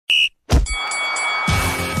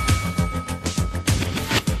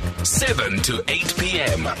7 to 8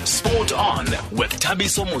 p.m. Sport On with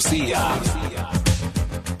Thabiso Mosia.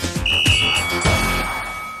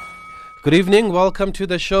 Good evening, welcome to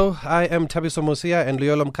the show. I am Thabiso Mosia and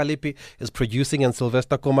Leolom Kalipi is producing and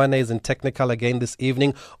Sylvester Komane is in technical again this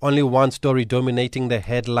evening. Only one story dominating the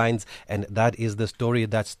headlines, and that is the story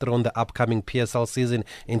that's thrown the upcoming PSL season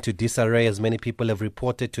into disarray, as many people have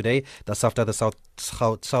reported today. That's after the South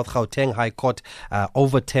Gauteng High Court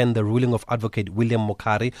overturned the ruling of Advocate William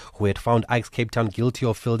Mokari, who had found Ajax Cape Town guilty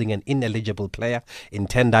of fielding an ineligible player in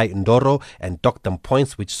Tendai Ndoro and docked them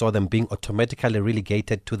points, which saw them being automatically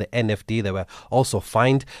relegated to the NFD. They were also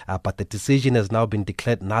fined, but the decision has now been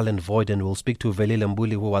declared null and void, and we'll speak to Velile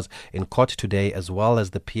Mbuli, who was in court today, as well as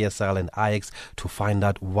the PSL and Ajax, to find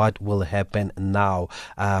out what will happen now.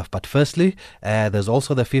 But firstly, there's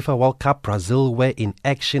also the FIFA World Cup. Brazil were in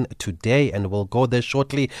action today, and we'll go there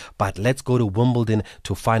shortly, but let's go to Wimbledon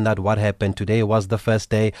to find out what happened. Today was the first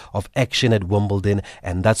day of action at Wimbledon,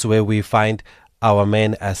 and that's where we find our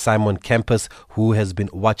man Simon Campus, who has been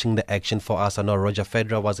watching the action for us. I know Roger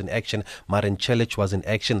Federer was in action, Marin Cilic was in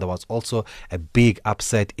action. There was also a big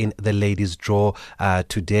upset in the ladies' draw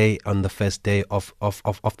today on the first day of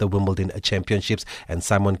the Wimbledon Championships, and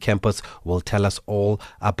Simon Campus will tell us all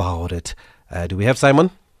about it. Do we have Simon?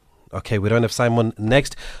 Okay, we don't have Simon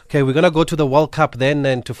next. Okay, we're going to go to the World Cup then,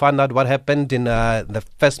 and to find out what happened in the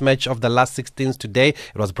first match of the last 16s today.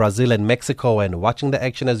 It was Brazil and Mexico, and watching the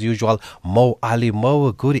action as usual, Mo Ali.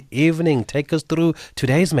 Mo, good evening. Take us through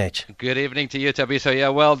today's match. Good evening to you, Thabiso. Yeah,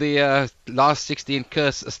 well, the last 16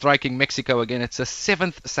 curse striking Mexico again. It's a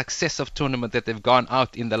 7th successive tournament that they've gone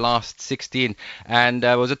out in the last 16, and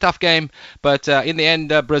it was a tough game, but in the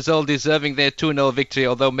end, Brazil deserving their 2-0 victory,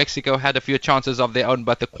 although Mexico had a few chances of their own,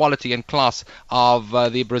 but the quality and class of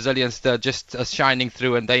the Brazilians just shining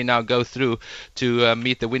through, and they now go through to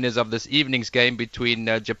meet the winners of this evening's game between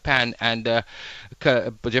Japan and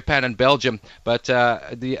Belgium. But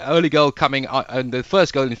the early goal coming and the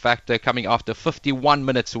first goal, in fact, coming after 51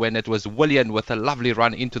 minutes, when it was Willian with a lovely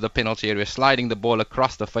run into the penalty area, sliding the ball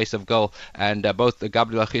across the face of goal, and both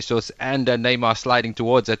Gabriel Jesus and Neymar sliding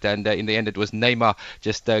towards it, and in the end it was Neymar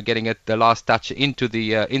just getting it the last touch into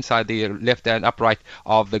the inside the left hand upright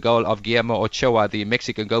of the goal of Guillermo Ochoa, the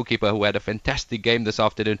Mexican goalkeeper, who had a fantastic game this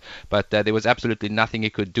afternoon, but there was absolutely nothing he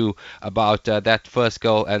could do about that first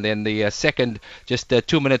goal. And then the second, just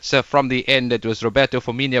 2 minutes from the end, it was Roberto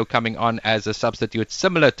Firmino coming on as a substitute.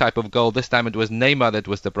 Similar type of goal. This time it was Neymar that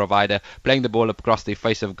was the provider, playing the ball across the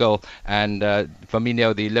face of goal, and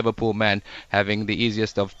Firmino, the Liverpool man, having the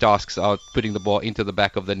easiest of tasks of putting the ball into the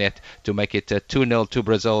back of the net to make it 2-0 to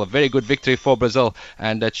Brazil. A very good victory for Brazil,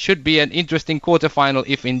 and it should be an interesting quarter-final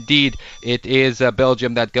if indeed it is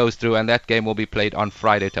Belgium that goes through, and that game will be played on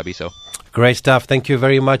Friday, Thabiso. Great stuff. Thank you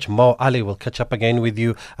very much, Mo Ali. We'll catch up again with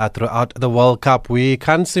you throughout the World Cup. We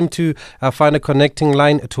can't seem to find a connecting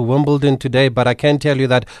line to Wimbledon today, but I can tell you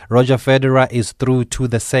that Roger Federer is through to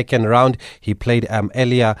the second round. He played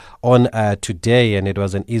earlier on today, and it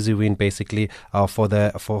was an easy win basically for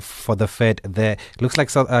the Fed there. Looks like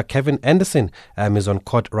Kevin Anderson is on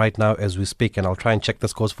court right now as we speak, and I'll try and check the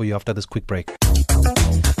scores for you after this quick break.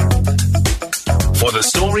 For the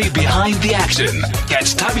story behind the action,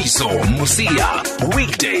 catch Thabiso Mosia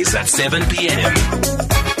weekdays at 7 p.m.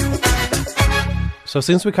 So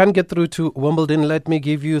since we can't get through to Wimbledon, let me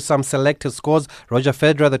give you some selected scores. Roger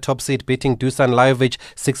Federer, the top seed, beating Dusan Lajovic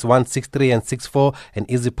 6-1, 6-3 and 6-4. An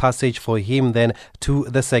easy passage for him then to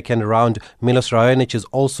the second round. Milos Raonic is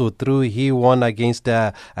also through. He won against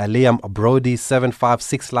Liam Brody 7-5,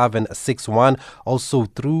 6-love and 6-1. Also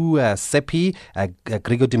through Seppi.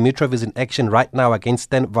 Grigor Dimitrov is in action right now against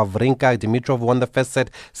Stan Wawrinka. Dimitrov won the first set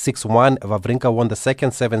 6-1. Wawrinka won the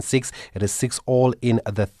second 7-6. It is 6-all in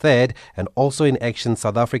the third. And also in action,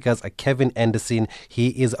 South Africa's Kevin Anderson. He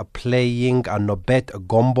is playing Nobet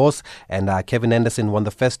Gombos, and Kevin Anderson won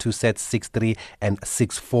the first two sets 6-3 and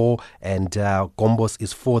 6-4, and Gombos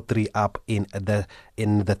is 4-3 up in the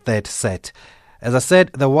third set. As I said,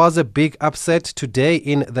 there was a big upset today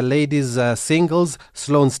in the ladies' singles.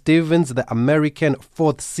 Sloane Stephens, the American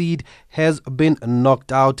fourth seed, has been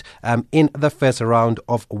knocked out in the first round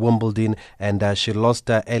of Wimbledon, and she lost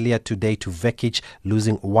earlier today to Vekic,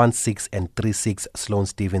 losing 1-6 and 3-6, Sloane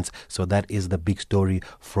Stephens. So that is the big story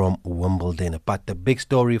from Wimbledon. But the big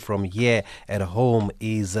story from here at home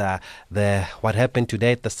is what happened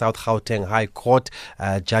today at the South Gauteng High Court.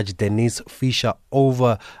 Judge Denise Fisher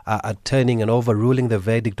overturning and over overruling the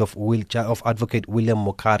verdict of Advocate William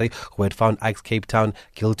Mokari, who had found Ajax Cape Town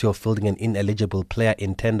guilty of fielding an ineligible player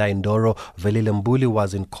in Tenda Indoro. Velile Mbuli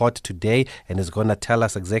was in court today and is going to tell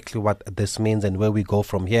us exactly what this means and where we go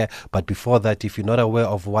from here. But before that, if you're not aware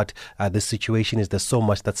of what this situation is, there's so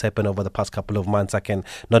much that's happened over the past couple of months. I can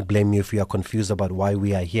not blame you if you are confused about why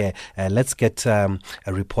we are here. Let's get a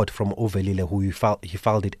report from Velile, who he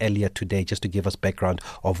filed it earlier today, just to give us background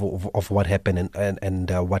of what happened and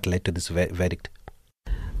what led to this verdict.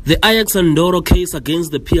 The Ajax Ndoro case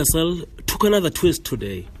against the PSL took another twist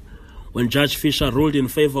today when Judge Fisher ruled in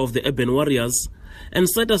favor of the Urban Warriors and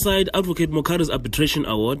set aside Advocate Mokari's arbitration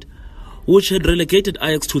award, which had relegated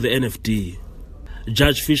Ajax to the NFD.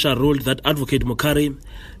 Judge Fisher ruled that Advocate Mokari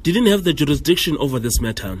didn't have the jurisdiction over this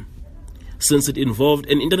matter, since it involved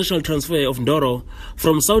an international transfer of Ndoro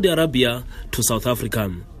from Saudi Arabia to South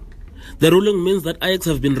Africa. The ruling means that Ajax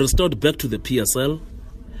have been restored back to the PSL.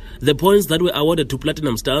 The points that were awarded to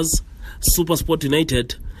Platinum Stars, SuperSport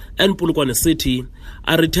United and Polokwane City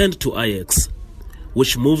are returned to Ajax,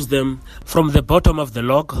 which moves them from the bottom of the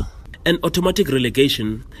log and automatic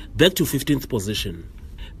relegation back to 15th position.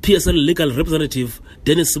 PSL legal representative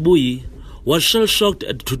Dennis Sibuyi was shell-shocked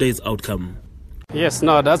at today's outcome. Yes,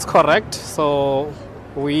 no, that's correct. So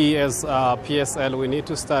we as PSL, we need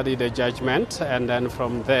to study the judgment, and then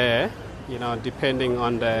from there, depending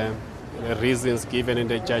on the reasons given in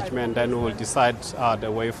the judgment, then we will decide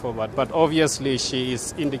the way forward. But obviously, she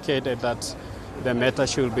is indicated that the matter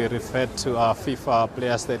should be referred to our FIFA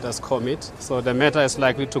Player Status Committee. So the matter is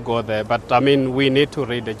likely to go there. But we need to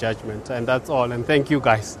read the judgment, and that's all. And thank you,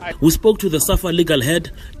 guys. We spoke to the SAFA legal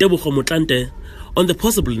head, Tebogo Motlanthe, on the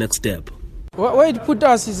possible next step. Where it put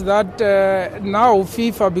us is that now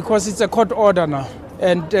FIFA, because it's a court order now,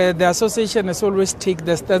 and the association has always taken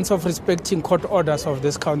the stance of respecting court orders of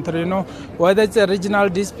this country, whether it's a regional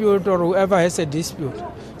dispute or whoever has a dispute.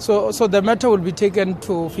 So the matter will be taken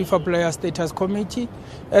to FIFA Player Status Committee.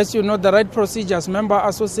 As you know, the right procedures, member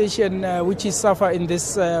association, which is SAFA in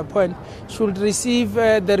this point, should receive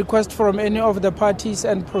the request from any of the parties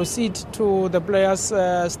and proceed to the Players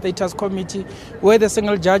Status Committee, where the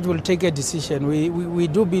single judge will take a decision. We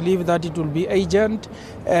do believe that it will be urgent,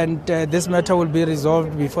 and this matter will be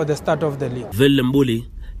resolved before the start of the league. Velile Mbuli,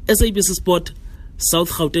 SABC Sport, South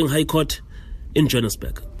Gauteng High Court in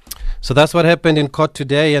Johannesburg. So that's what happened in court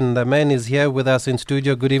today, and the man is here with us in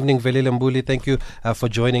studio. Good evening, Velile Mbuli. Thank you for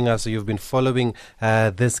joining us. You've been following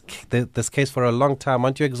this case for a long time.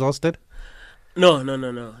 Aren't you exhausted? No.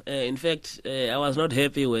 In fact, I was not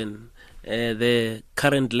happy when the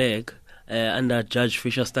current leg under Judge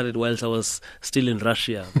Fisher started whilst I was still in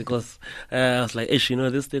Russia, because I was like,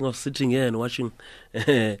 this thing of sitting here and watching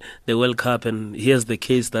the World Cup, and here's the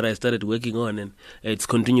case that I started working on, and it's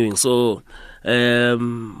continuing. So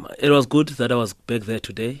it was good that I was back there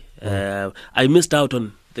today. I missed out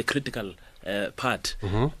on the critical part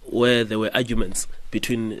where there were arguments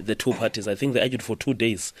between the two parties. I think they argued for 2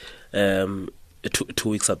 days 2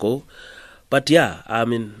 weeks ago. But yeah,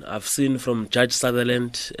 I've seen from Judge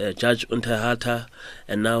Sutherland, Judge Unterhalter,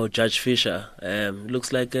 and now Judge Fisher.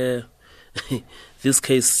 Looks like this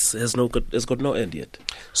case has got no end yet.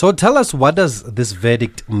 So tell us, what does this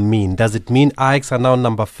verdict mean? Does it mean Ajax are now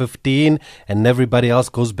number 15 and everybody else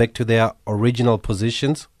goes back to their original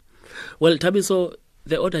positions? Well, Tabiso,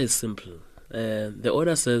 the order is simple. The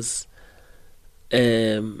order says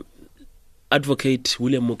Advocate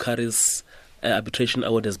William Mokari's arbitration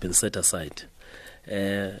award has been set aside,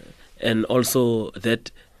 and also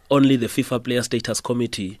that only the FIFA Player Status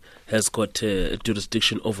Committee has got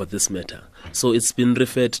jurisdiction over this matter. So it's been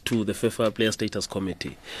referred to the FIFA Player Status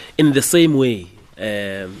Committee. In the same way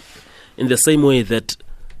that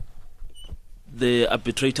the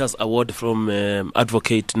arbitrators award from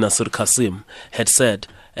Advocate Nasir Kasim had said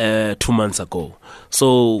 2 months ago.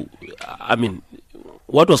 So,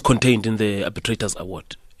 what was contained in the arbitrators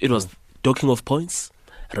award? It was docking of points,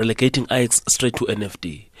 relegating Ajax straight to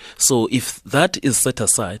NFD. So if that is set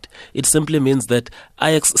aside, it simply means that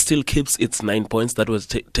Ajax still keeps its 9 points that was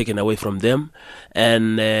taken away from them,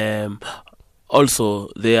 and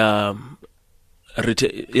also they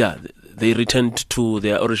returned to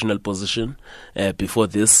their original position before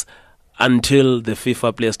this, until the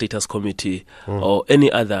FIFA Player Status Committee or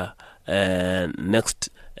any other next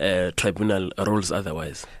tribunal rules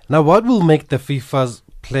otherwise. Now, what will make the FIFA's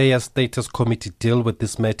Player Status Committee deal with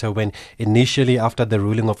this matter when initially after the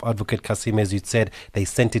ruling of Advocate Kasim, as you said, they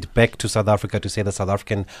sent it back to South Africa to say the South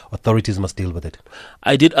African authorities must deal with it?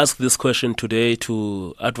 I did ask this question today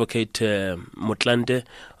to Advocate Motlanthe,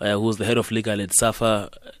 who's the head of legal at SAFA,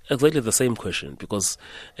 exactly the same question, because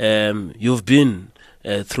you've been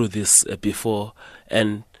through this before,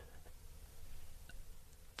 and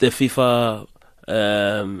the FIFA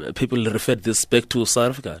people referred this back to South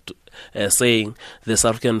Africa, saying the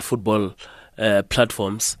South African football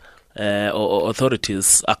platforms or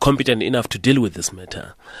authorities are competent enough to deal with this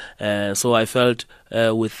matter. So I felt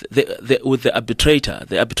with the arbitrator,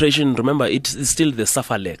 the arbitration, remember, it is still the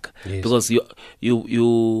SAFA leg, yes, because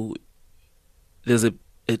you there's a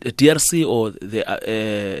DRC or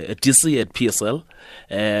a DC at PSL.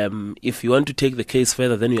 If you want to take the case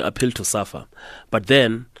further, then you appeal to SAFA. But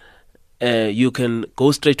then you can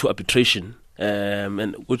go straight to arbitration,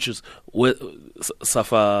 and which is where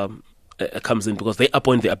SAFA comes in, because they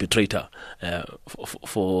appoint the arbitrator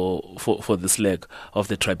for this leg of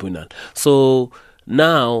the tribunal. So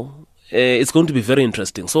now it's going to be very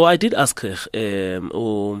interesting. So I did ask Utebza,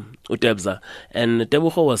 and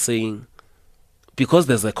Tebogo was saying, because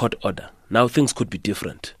there's a court order, now things could be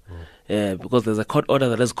different. Because there's a court order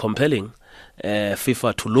that is compelling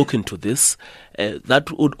FIFA to look into this.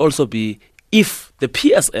 That would also be if the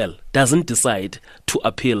PSL doesn't decide to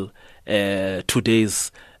appeal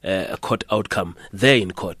today's court outcome there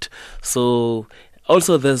in court. So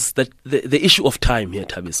also there's the issue of time here,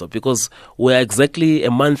 Thabiso, because we're exactly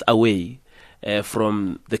a month away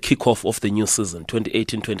from the kickoff of the new season,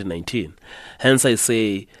 2018-2019. Hence I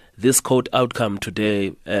say this court outcome today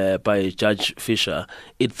by Judge Fisher,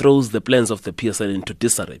 it throws the plans of the PSL into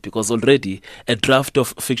disarray, because already a draft of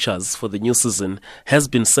fixtures for the new season has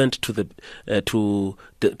been sent to the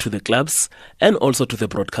clubs and also to the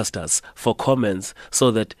broadcasters for comments,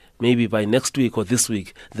 so that maybe by next week or this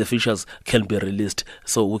week the fixtures can be released,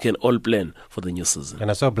 so we can all plan for the new season.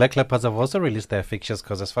 And I saw Black Leopards have also released their fixtures,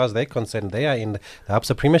 because as far as they're concerned, they are in the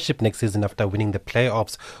Absa Premiership next season after winning the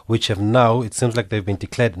playoffs, which have now, it seems like they've been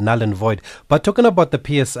declared null and void. But talking about the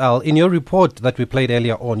PSL, in your report that we played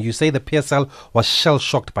earlier on, you say the PSL was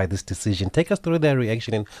shell-shocked by this decision. Take us through their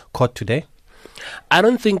reaction in court today. I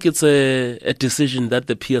don't think it's a decision that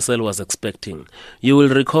the PSL was expecting. You will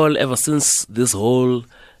recall, ever since this whole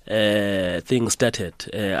thing started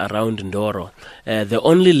around Ndoro, the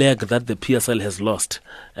only leg that the PSL has lost,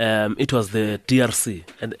 it was the DRC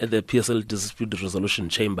and the PSL Dispute Resolution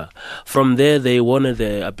Chamber. From there, they won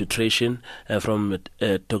the arbitration from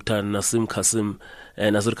Dr. Nasir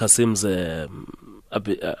Kasim's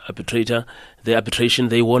arbitrator. The arbitration,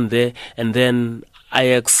 they won there, and then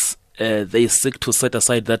Ajax, they seek to set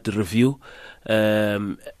aside that review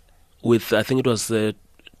with, I think it was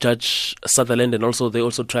Judge Sutherland, and also they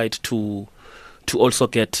also tried to also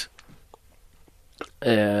get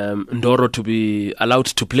Ndoro to be allowed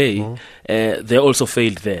to play. They also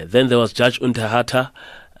failed there. Then there was Judge Unterhata,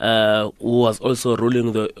 who was also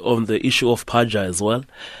ruling on the issue of Paja as well.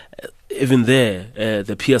 Even there,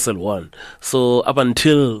 the PSL won. So up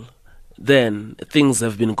until then, things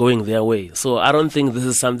have been going their way. So I don't think this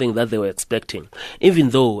is something that they were expecting. Even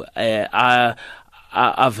though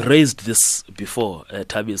I've raised this before,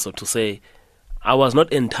 Thabiso, to say I was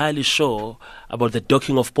not entirely sure about the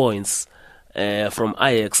docking of points from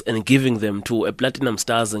Ajax and giving them to a Platinum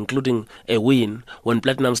Stars, including a win, when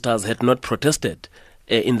Platinum Stars had not protested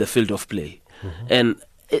in the field of play. And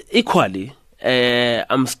equally,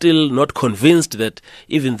 I'm still not convinced that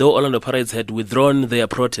even though Orlando Pirates had withdrawn their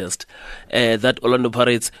protest, that Orlando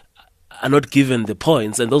Pirates are not given the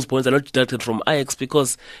points, and those points are not deducted from Ajax,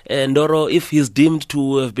 because Ndoro, if he's deemed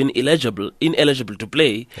to have been ineligible to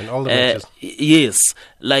play in all the matches, yes,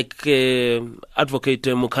 like Advocate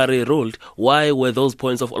Mukari ruled, why were those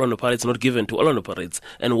points of Orlando Pirates not given to Orlando Pirates,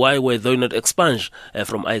 and why were they not expunged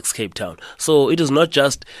from Ajax Cape Town? So it is not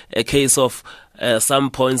just a case of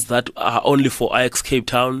some points that are only for Ajax Cape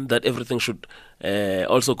Town, that everything should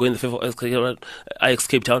also go in the favor of Ajax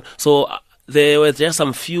Cape Town. So there were just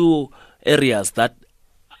some few areas that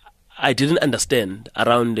I didn't understand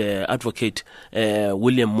around Advocate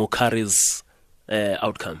William Mukari's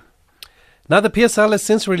outcome. Now the PSL has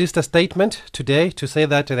since released a statement today to say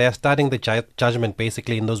that they are starting the judgment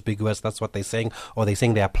basically in those big words. That's what they're saying, or they're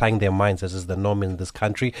saying they're applying their minds, as is the norm in this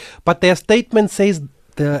country. But their statement says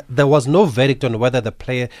there was no verdict on whether the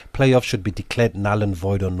playoff should be declared null and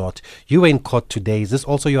void or not. You were in court today. Is this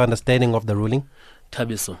also your understanding of the ruling?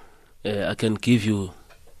 Thabiso, I can give you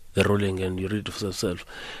the ruling and you read it for yourself.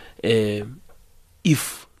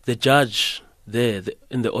 If the judge there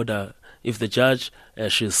in the order, if the judge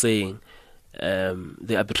she's saying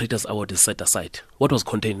the arbitrators award is set aside? What was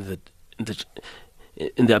contained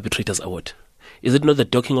in the arbitrators award? Is it not the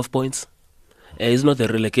docking of points? Is it not the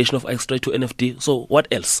relegation of extra to NFD? So what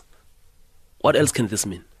else? What else can this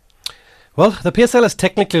mean? Well, the PSL has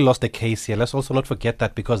technically lost the case here. Let's also not forget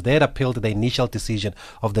that, because they had appealed the initial decision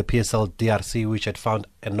of the PSL DRC, which had found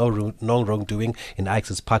no wrongdoing in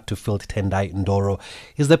Ajax's part to field Tendai Ndoro.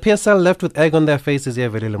 Is the PSL left with egg on their faces here,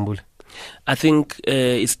 Veli Lembule? I think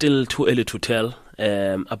it's still too early to tell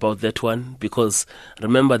about that one, because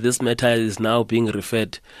remember, this matter is now being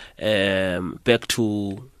referred back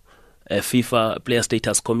to FIFA Player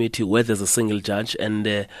Status Committee, where there's a single judge,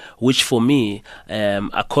 and which for me,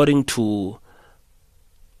 according to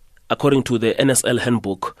the NSL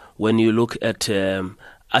handbook, when you look at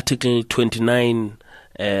Article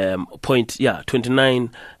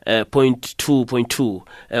 29.2.2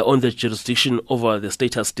 on the jurisdiction over the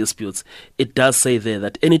status disputes, it does say there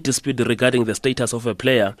that any dispute regarding the status of a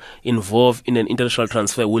player involved in an international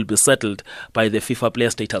transfer will be settled by the FIFA Player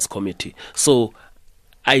Status Committee. So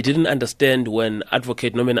I didn't understand when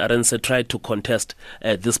Advocate Norman Arendse tried to contest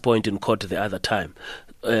this point in court the other time.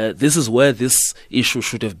 This is where this issue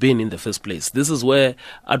should have been in the first place. This is where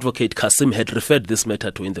Advocate Kasim had referred this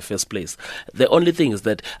matter to in the first place. The only thing is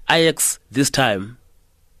that Ajax this time,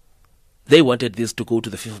 they wanted this to go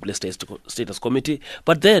to the FIFA Player Status Committee,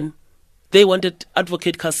 but then they wanted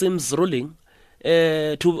Advocate Kasim's ruling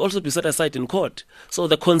to also be set aside in court. So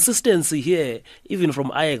the consistency here, even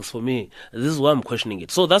from Ajax, for me, this is why I'm questioning it.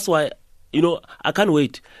 So that's why, I can't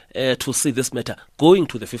wait to see this matter going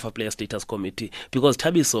to the FIFA Player Status Committee, because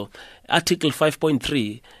Thabiso, Article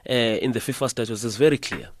 5.3 in the FIFA statutes is very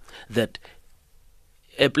clear that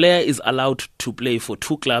a player is allowed to play for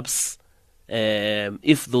two clubs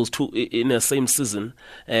if those two in the same season,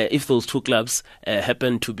 if those two clubs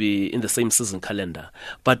happen to be in the same season calendar.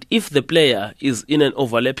 But if the player is in an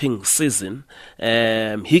overlapping season,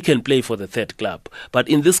 he can play for the third club. But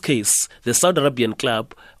in this case, the Saudi Arabian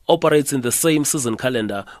club operates in the same season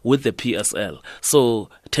calendar with the PSL. So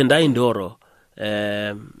Tendai Ndoro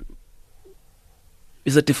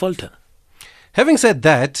is a defaulter. Having said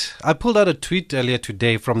that, I pulled out a tweet earlier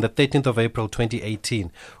today from the 13th of April 2018,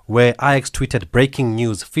 where Ajax tweeted, breaking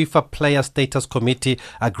news: FIFA Player Status Committee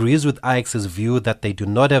agrees with Ajax's view that they do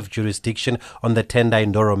not have jurisdiction on the Tendai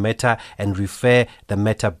Ndoro matter and refer the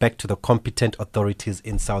matter back to the competent authorities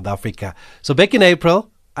in South Africa. So back in April,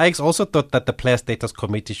 Ajax also thought that the Player Status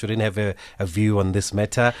Committee shouldn't have a view on this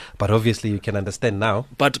matter, but obviously you can understand now.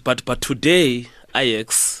 But today,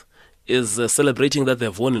 Ajax is celebrating that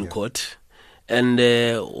they've won in court. And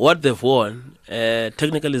what they've won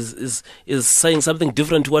technically is saying something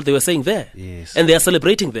different to what they were saying there. Yes. And they are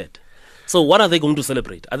celebrating that. So what are they going to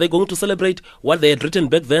celebrate? Are they going to celebrate what they had written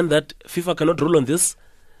back then, that FIFA cannot rule on this?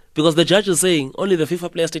 Because the judge is saying only the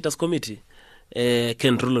FIFA Player Status Committee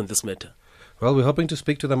can rule on this matter. Well, we're hoping to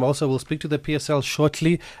speak to them also. We'll speak to the PSL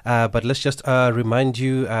shortly, but let's just remind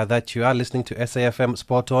you that you are listening to SAFM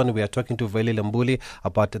Sport On. We are talking to Veli Lembule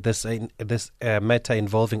about this matter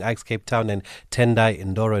involving Ajax Cape Town and Tendai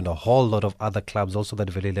Ndoro and a whole lot of other clubs also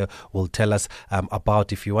that Veli will tell us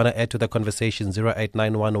about. If you want to add to the conversation,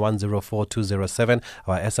 0891104207.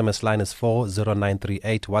 Our SMS line is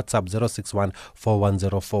 40938. WhatsApp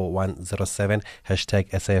 06141044107.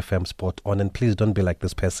 Hashtag SAFM Sport On. And please don't be like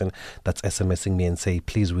this person that's SMS me and say,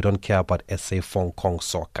 please, we don't care about SA Fong Kong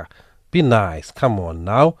soccer. Be nice. Come on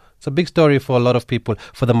now. It's a big story for a lot of people,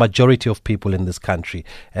 for the majority of people in this country.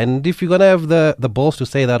 And if you're going to have the balls to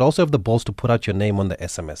say that, also have the balls to put out your name on the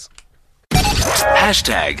SMS.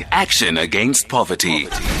 Hashtag Action Against Poverty.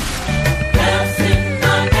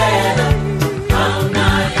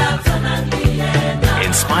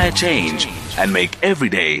 Inspire change and make every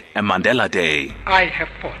day a Mandela Day. I have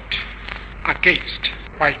fought against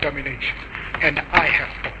white domination, and I have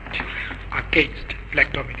fought against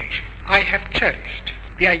black domination. I have cherished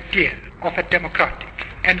the idea of a democratic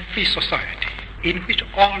and free society in which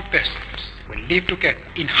all persons will live together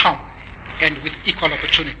in harmony and with equal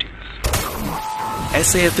opportunity.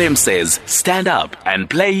 SAFM says stand up and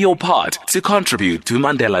play your part to contribute to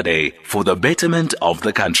Mandela Day for the betterment of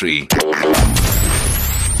the country.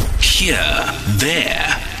 Here,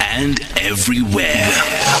 there, and everywhere.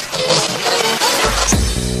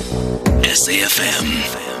 SAFM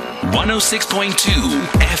 106.2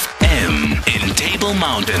 FM in Table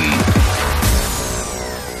Mountain.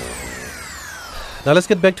 Now let's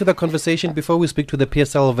get back to the conversation before we speak to the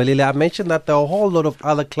PSL Velile. I mentioned that there are a whole lot of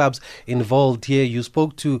other clubs involved here. You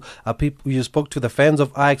spoke to people. You spoke to the fans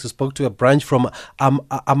of Ajax. You spoke to a branch from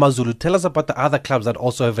Amazulu. Tell us about the other clubs that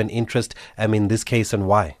also have an interest in this case and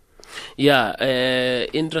why. Yeah,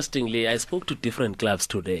 interestingly, I spoke to different clubs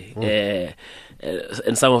today,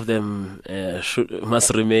 and some of them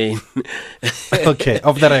must remain Okay,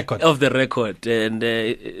 off the record. off the record, and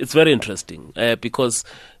it's very interesting because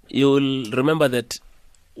you'll remember that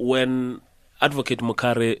when Advocate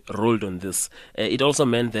Mokare ruled on this, it also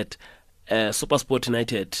meant that SuperSport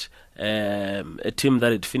United, a team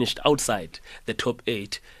that had finished outside the top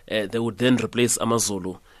 8, they would then replace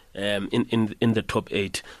Amazulu in the top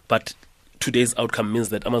 8. But today's outcome means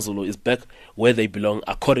that Amazulu is back where they belong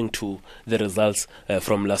according to the results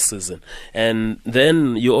from last season. And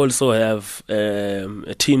then you also have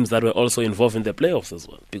teams that were also involved in the playoffs as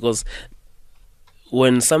well, because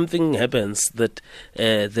when something happens that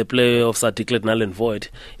the playoffs are declared null and void,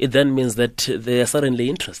 it then means that they are suddenly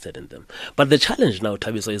interested in them. But the challenge now,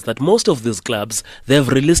 Thabiso, is that most of these clubs, they have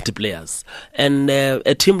released players. And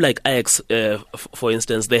a team like Ajax, for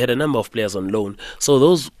instance, they had a number of players on loan. So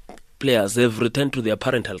those players, they've returned to their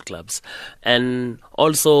parental clubs. And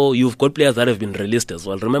also you've got players that have been released as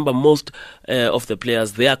well. Remember, most of the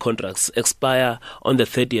players, their contracts expire on the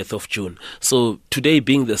 30th of June. So today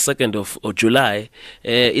being the 2nd of July,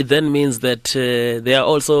 it then means that there are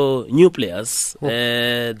also new players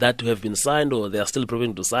that have been signed or they are still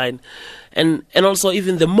preparing to sign. And also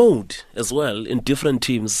even the mode as well in different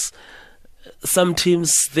teams. Some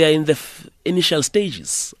teams, they are in the initial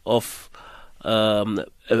stages of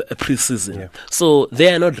a pre-season. Yeah. So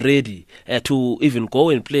they are not ready to even go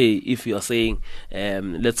and play if you are saying,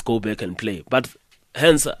 let's go back and play. But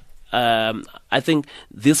hence, I think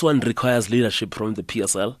this one requires leadership from the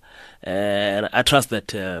PSL. And I trust that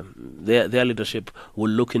their leadership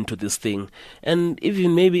will look into this thing. And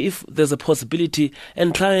even maybe if there's a possibility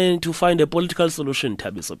and trying to find a political solution,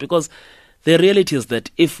 Thabiso, because the reality is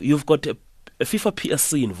that if you've got a FIFA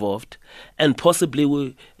PSC involved and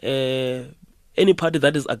possibly any party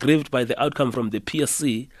that is aggrieved by the outcome from the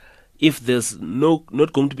PSC, if there's not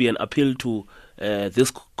going to be an appeal to this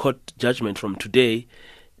court judgment from today,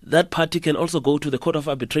 that party can also go to the Court of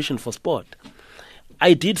Arbitration for Sport.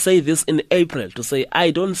 I did say this in April to say I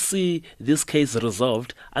don't see this case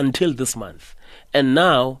resolved until this month. And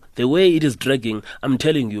now, the way it is dragging, I'm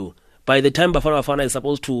telling you, by the time Bafana Bafana is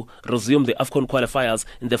supposed to resume the AFCON qualifiers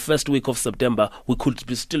in the first week of September, we could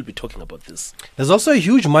still be talking about this. There's also a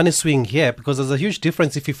huge money swing here because there's a huge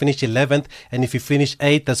difference if you finish 11th and if you finish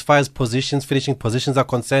 8th as far as finishing positions are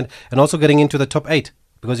concerned, and also getting into the top 8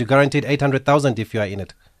 because you're guaranteed 800,000 if you are in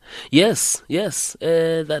it. Yes.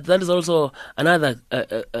 That is also another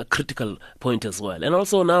critical point as well. And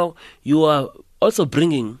also now you are also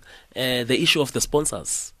bringing the issue of the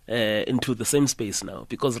sponsors into the same space now,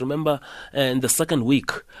 because remember, in the second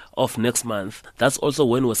week of next month, that's also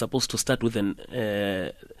when we're supposed to start with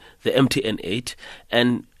the MTN 8,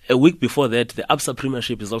 and a week before that, the ABSA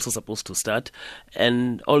Premiership is also supposed to start,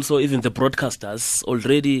 and also even the broadcasters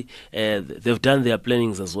already they've done their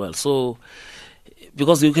plannings as well. So,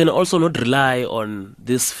 because you can also not rely on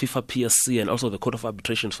this FIFA PSC and also the Court of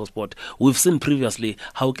Arbitration for Sport. We've seen previously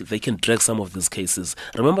how they can drag some of these cases.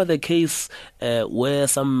 Remember the case where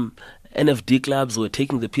some NFD clubs were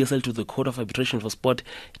taking the PSL to the Court of Arbitration for Sport?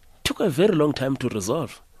 It took a very long time to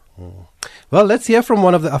resolve. Well, let's hear from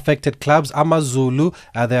one of the affected clubs, Amazulu.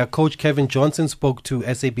 Their coach Kevin Johnson spoke to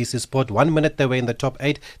SABC Sport. 1 minute they were in the top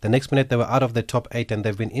 8, the next minute they were out of the top 8, and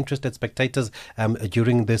they've been interested spectators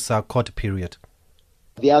during this court period.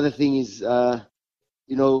 The other thing is,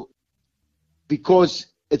 because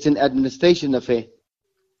it's an administration affair,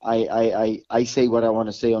 I say what I want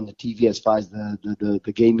to say on the TV as far as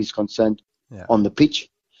the game is concerned on the pitch.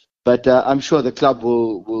 But I'm sure the club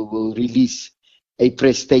will release a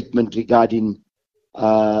press statement regarding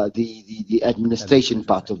the administration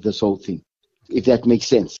part of this whole thing, if that makes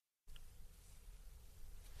sense.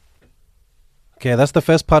 Okay, that's the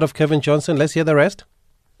first part of Kevin Johnson. Let's hear the rest.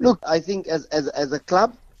 Look, I think as a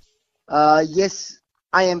club, yes,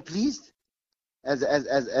 I am pleased as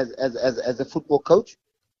a football coach,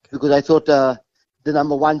 because I thought the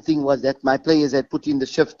number one thing was that my players had put in the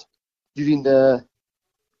shift during the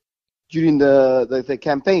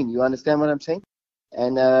campaign. You understand what I'm saying?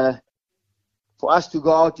 And for us to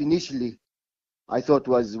go out initially, I thought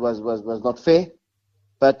was not fair.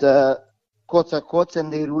 But courts are courts,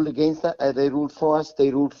 and they ruled against that. They ruled for us. They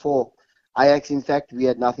ruled for Ajax. In fact, we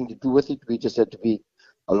had nothing to do with it. We just had to be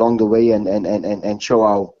along the way and show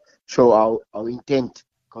our intent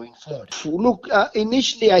going forward. Look,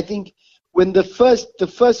 initially, I think when the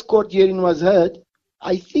first court hearing was heard,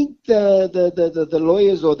 I think the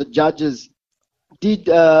lawyers or the judges did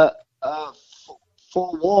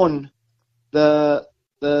forewarn the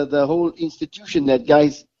whole institution that,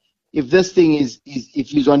 guys, if this thing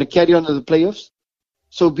if you want to carry on to the playoffs,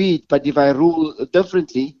 so be it. But if I rule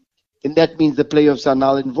differently, then that means the playoffs are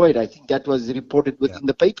null and void. I think that was reported within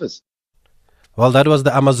the papers. Well, that was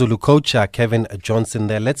the Amazulu coach, Kevin Johnson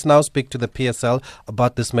there. Let's now speak to the PSL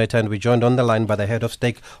about this matter, and we're joined on the line by the head of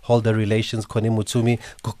stakeholder relations, Connie Mutsumi.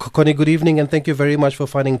 Connie, good evening, and thank you very much for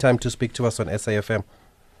finding time to speak to us on SAFM.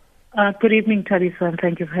 Good evening, Tariso, and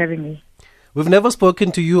thank you for having me. We've never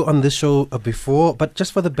spoken to you on this show before, but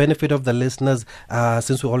just for the benefit of the listeners,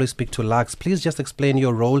 since we always speak to LACS, please just explain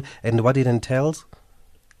your role and what it entails.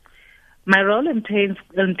 My role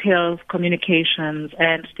entails communications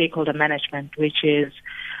and stakeholder management, which is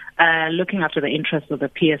looking after the interests of the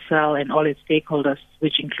PSL and all its stakeholders,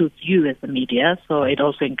 which includes you as the media. So it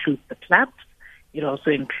also includes the clubs, it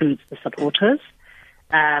also includes the supporters,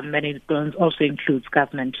 and it also includes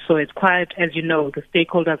government. So it's quite, as you know, the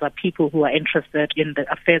stakeholders are people who are interested in the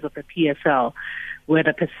affairs of the PSL,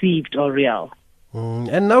 whether perceived or real.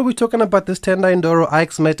 And now we're talking about this Tenda Indoro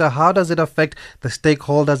Ajax matter. How does it affect the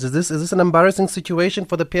stakeholders? Is this an embarrassing situation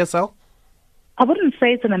for the PSL? I wouldn't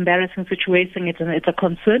say it's an embarrassing situation. It's a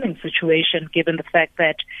concerning situation, given the fact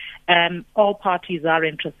that all parties are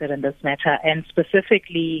interested in this matter, and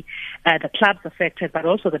specifically the clubs affected, but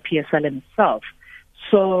also the PSL in itself.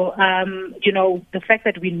 So, the fact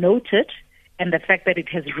that we note it and the fact that it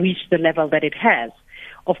has reached the level that it has,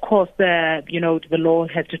 of course, the law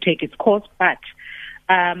has to take its course, but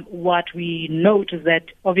what we note is that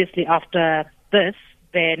obviously after this,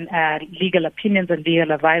 then legal opinions and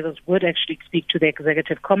legal advisors would actually speak to the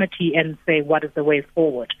executive committee and say what is the way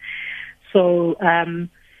forward. So,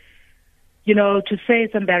 to say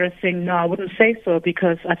it's embarrassing, no, I wouldn't say so,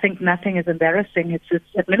 because I think nothing is embarrassing. It's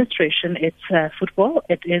administration, it's football,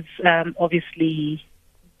 it is obviously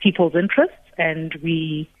people's interests, and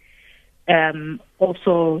we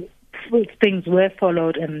also, things were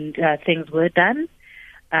followed and things were done.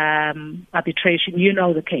 Arbitration, you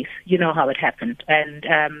know the case, you know how it happened. And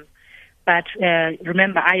but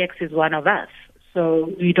remember, Ajax is one of us,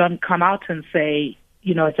 so we don't come out and say,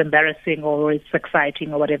 it's embarrassing or it's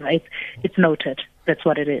exciting or whatever. It's noted. That's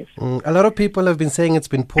what it is. A lot of people have been saying it's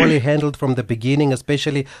been poorly handled from the beginning,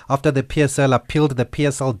 especially after the PSL appealed the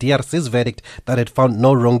PSL DRC's verdict that it found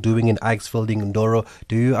no wrongdoing in Ajax fielding Ndoro.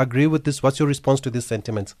 Do you agree with this? What's your response to this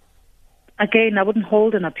sentiment? Again, I wouldn't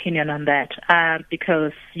hold an opinion on that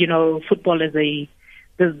because, football is a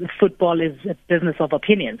business of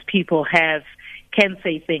opinions. People can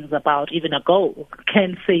say things about even a goal,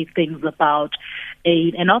 can say things about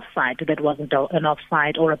an offside that wasn't an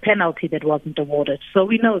offside or a penalty that wasn't awarded. So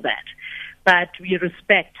we know that. But we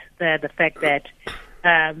respect the fact that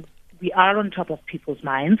we are on top of people's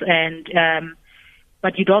minds, and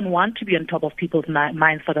but you don't want to be on top of people's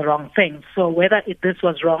minds for the wrong things. So whether this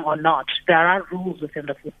was wrong or not, there are rules within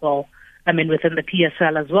the within the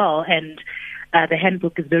PSL as well, and the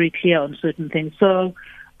handbook is very clear on certain things. So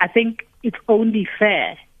I think it's only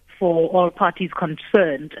fair for all parties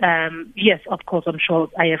concerned. Yes, of course, I'm sure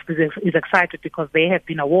IF is excited because they have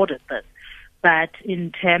been awarded this. But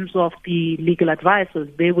in terms of the legal advisors,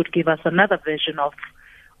 they would give us another version of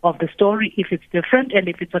the story. If it's different and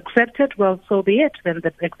if it's accepted, well, so be it. Then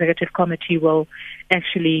the executive committee will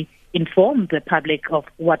actually inform the public of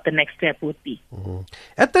what the next step would be. Mm-hmm.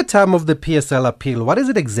 At the time of the PSL appeal, what is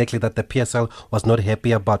it exactly that the PSL was not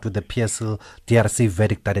happy about with the PSL DRC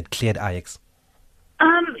verdict that it cleared Ajax?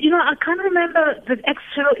 I can't remember the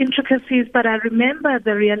actual intricacies, but I remember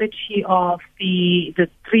the reality of the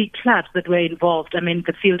three clubs that were involved.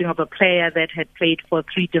 The fielding of a player that had played for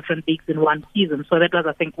three different leagues in one season. So that was,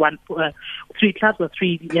 I think, three clubs or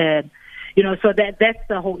three. So that's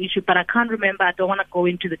the whole issue. But I can't remember. I don't want to go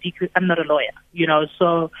into the details. I'm not a lawyer,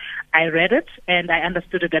 So I read it and I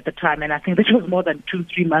understood it at the time. And I think this was more than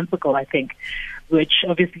 2-3 months ago, I think, which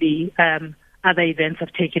obviously other events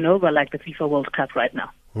have taken over, like the FIFA World Cup right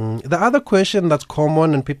now. The other question that's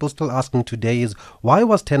common and people still asking today is, why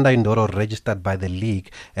was Tenda Indoro registered by the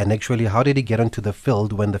league, and actually how did he get onto the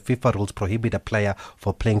field when the FIFA rules prohibit a player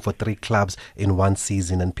for playing for 3 clubs in one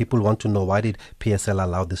season? And people want to know, why did PSL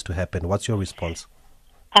allow this to happen? What's your response?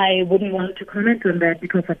 I wouldn't want to comment on that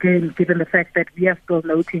because, again, given the fact that we are still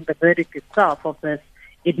noting the verdict itself of this,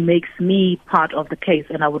 it makes me part of the case,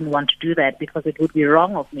 and I wouldn't want to do that because it would be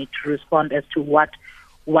wrong of me to respond as to what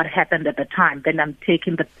happened at the time. Then I'm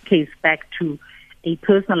taking the case back to a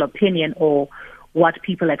personal opinion or what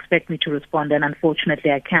people expect me to respond, and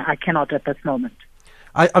unfortunately I cannot at this moment.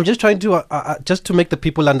 I'm just trying to just to make the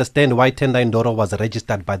people understand why Tenda Indoro was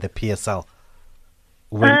registered by the PSL.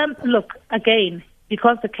 Look, again,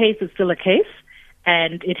 because the case is still a case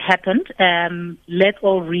and it happened, let's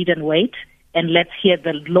all read and wait and let's hear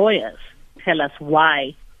the lawyers tell us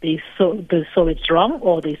why they saw it's wrong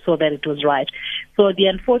or they saw that it was right. So the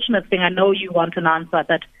unfortunate thing, I know you want an answer,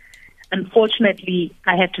 but unfortunately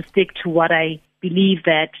I have to stick to what I believe,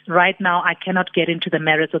 that right now I cannot get into the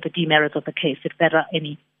merits or the demerits of the case, if there are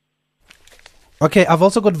any. Okay, I've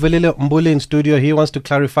also got Velile Mbuli in studio. He wants to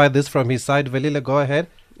clarify this from his side. Velile, go ahead.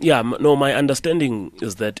 Yeah, no, my understanding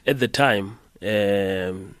is that at the time,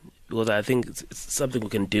 because I think it's something we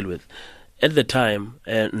can deal with, at the time,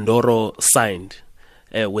 Ndoro signed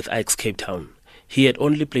with Ajax Cape Town. He had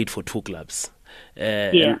only played for 2 clubs.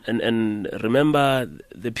 And remember,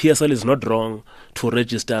 the PSL is not wrong to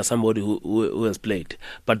register somebody who has played.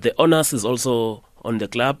 But the onus is also on the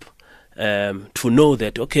club to know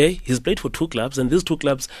that, okay, he's played for 2 clubs, and these 2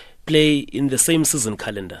 clubs play in the same season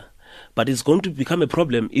calendar. But it's going to become a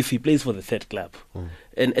problem if he plays for the 3rd club.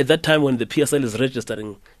 And at that time, when the PSL is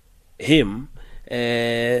registering him,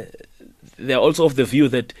 they're also of the view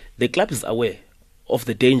that the club is aware of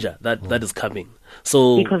the danger that is coming.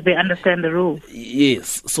 So because they understand the rules.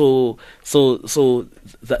 Yes. So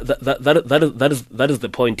that is the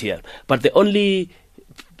point here. But the only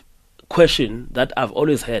question that I've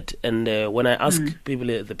always had, and when I ask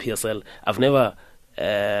people at the PSL, I've never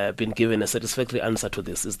been given a satisfactory answer to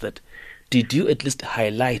this, is that did you at least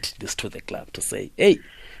highlight this to the club to say, hey,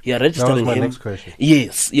 you are registering him? That was my next question.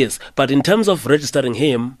 Yes. But in terms of registering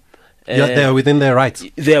him, they are within their rights.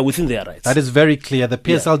 They are within their rights. That is very clear. The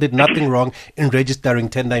PSL did nothing wrong in registering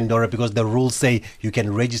Tenda Ndoro, because the rules say you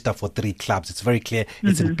can register for 3 clubs. It's very clear.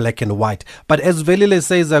 It's in black and white. But as Velile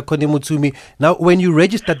says, Connie Mutsumi, now when you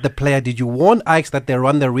registered the player, did you warn Ajax that they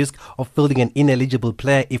run the risk of fielding an ineligible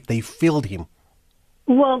player if they field him?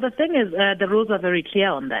 Well, the thing is, the rules are very clear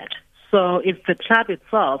on that. So if the club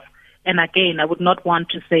itself, and again, I would not want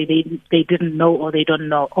to say they didn't know or they don't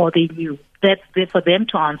know or they knew. That's there for them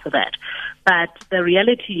to answer that. But the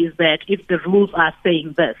reality is that if the rules are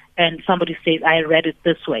saying this and somebody says, I read it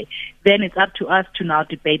this way, then it's up to us to now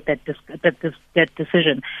debate that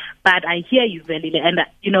decision. But I hear you, Velile, and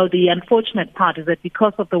the unfortunate part is that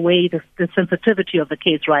because of the way the sensitivity of the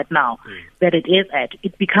case right now that it is at,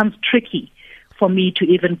 it becomes tricky for me to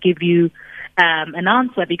even give you an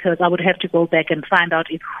answer, because I would have to go back and find out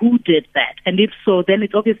who did that. And if so, then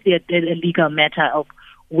it's obviously a legal matter of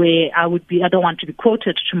where I don't want to be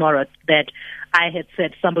quoted tomorrow that I had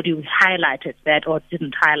said somebody who highlighted that or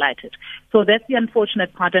didn't highlight it. So that's the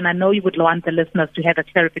unfortunate part, and I know you would want the listeners to have a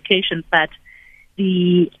clarification, but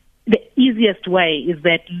the easiest way is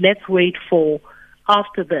that let's wait for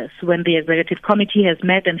after this, when the executive committee has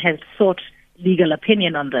met and has sought legal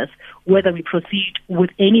opinion on this, whether we proceed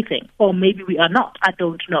with anything or maybe we are not. I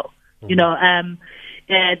don't know.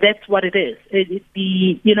 That's what it is.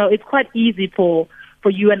 It's quite easy for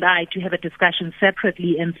you and I to have a discussion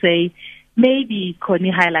separately and say, maybe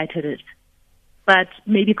Connie highlighted it, but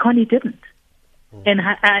maybe Connie didn't. And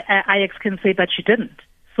Ajax can say, but she didn't.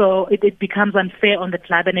 So it becomes unfair on the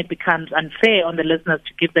club, and it becomes unfair on the listeners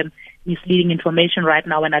to give them misleading information right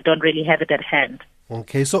now when I don't really have it at hand.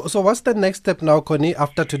 Okay, so what's the next step now, Connie,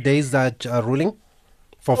 after today's ruling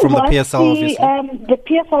from the PSL, obviously? The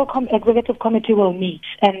PSL Executive Committee will meet,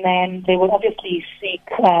 and then they will obviously seek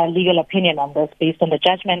legal opinion on this based on the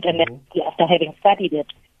judgment, and then after having studied it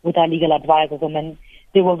with our legal advisors, and then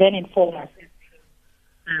they will then inform us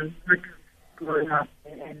what's going on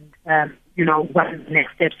and what are the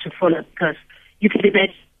next steps to follow, because you can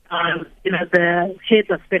imagine the heads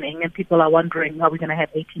are spinning and people are wondering, are we going to have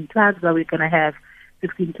 18 clubs? Are we going to have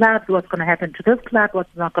 16 clubs? What's going to happen to this club?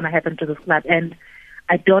 What's not going to happen to this club? And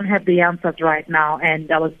I don't have the answers right now,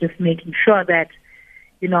 and I was just making sure that,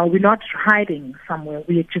 we're not hiding somewhere.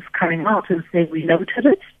 We're just coming out and saying we noted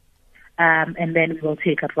it, and then we will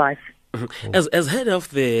take advice. As head of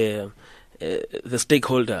the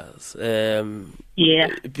stakeholders,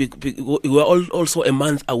 we are also a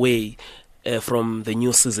month away from the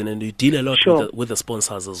new season, and you deal a lot with the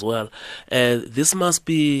sponsors as well. This must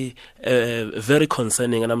be very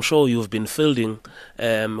concerning, and I'm sure you've been fielding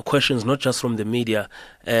questions not just from the media,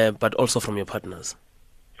 but also from your partners.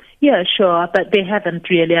 Yeah, sure, but they haven't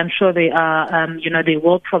really. I'm sure they are, they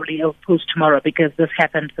will probably oppose tomorrow because this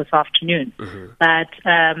happened this afternoon. But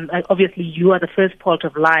obviously you are the first port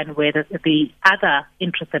of line where the other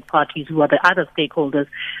interested parties, who are the other stakeholders,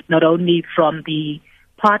 not only from the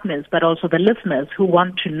partners but also the listeners who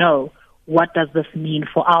want to know what does this mean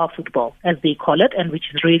for our football, as they call it, and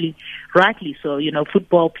which is really rightly so.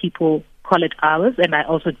 Football people call it ours, and I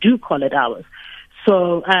also do call it ours.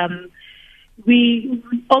 So we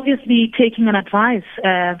obviously taking an advice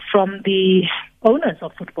from the owners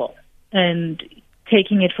of football and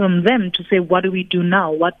taking it from them to say, what do we do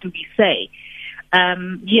now? What do we say?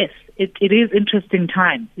 Yes, it is interesting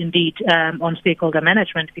times indeed on stakeholder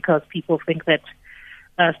management, because people think that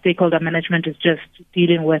stakeholder management is just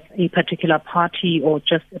dealing with a particular party or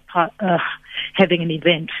just having an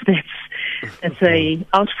event that's a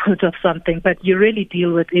output of something. But you really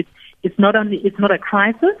deal with it. It's not a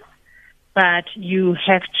crisis, but you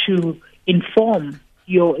have to inform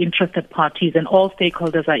your interested parties, and all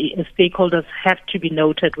stakeholders have to be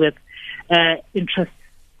noted with interest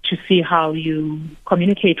to see how you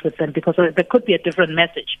communicate with them, because there could be a different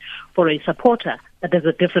message for a supporter, but there's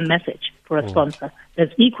a different message for a sponsor.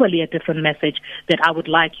 There's equally a different message that I would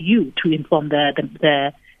like you to inform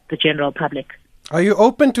the general public. Are you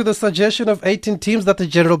open to the suggestion of 18 teams that the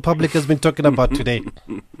general public has been talking about today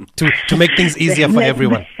to make things easier for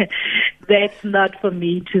everyone? That's not for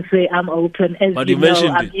me to say. I'm open. As but you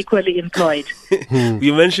know, I'm equally employed.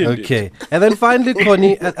 You mentioned okay. it. And then finally,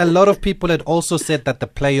 Connie, a lot of people had also said that the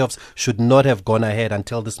playoffs should not have gone ahead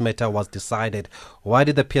until this matter was decided. Why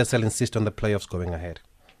did the PSL insist on the playoffs going ahead?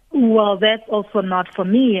 Well, that's also not for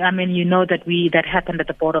me. I mean, you know that happened at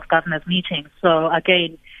the Board of Governors meeting. So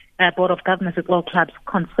again, Board of Governors is all clubs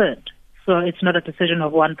concerned. So it's not a decision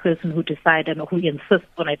of one person who decided or who insists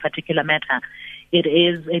on a particular matter. It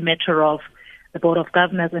is a matter of the Board of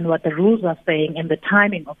Governors and what the rules are saying and the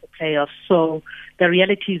timing of the playoffs. So the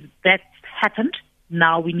reality is that happened.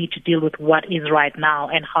 Now we need to deal with what is right now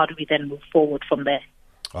and how do we then move forward from there.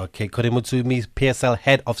 Okay, Connie Mutsumi, PSL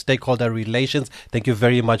Head of Stakeholder Relations, thank you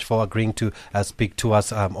very much for agreeing to speak to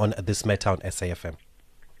us on this matter on SAFM.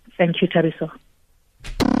 Thank you, Thabiso.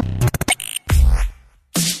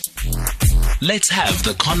 Let's have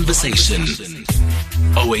the conversation.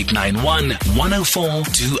 0891 104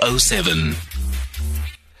 207.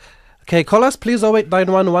 Okay, call us please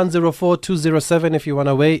 0891 104 207 if you want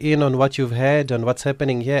to weigh in on what you've heard and what's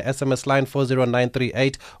happening here. SMS line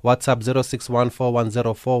 40938, WhatsApp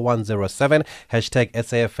 0614104107, hashtag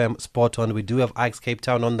SAFM Sport On. We do have Ike's Cape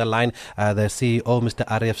Town on the line. The CEO, Mr.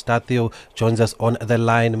 Ari Efstathiou, joins us on the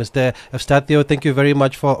line. Mr. Efstathiou, thank you very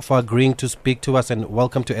much for agreeing to speak to us and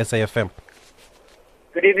welcome to SAFM.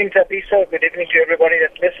 Good evening, Thabiso. Good evening to everybody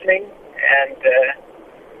that's listening, and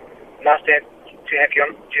nice to have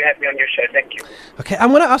me on your show. Thank you. Okay, I'm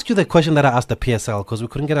going to ask you the question that I asked the PSL because we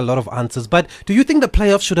couldn't get a lot of answers. But do you think the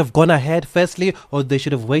playoffs should have gone ahead firstly, or they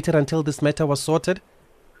should have waited until this matter was sorted?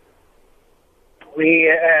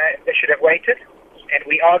 They should have waited, and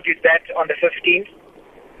we argued that on the 15th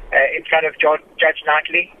in front of Judge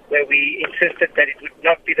Knightley, where we insisted that it would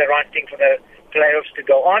not be the right thing for the playoffs to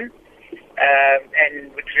go on.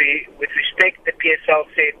 And with respect, the PSL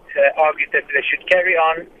argued that they should carry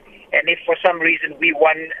on, and if for some reason we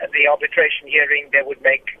won the arbitration hearing, they would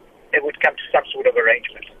come to some sort of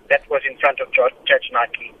arrangement. That was in front of Judge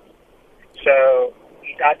Knightley. So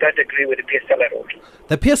I don't agree with the PSL at all.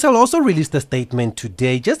 The PSL also released a statement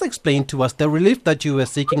today. Just explain to us the relief that you were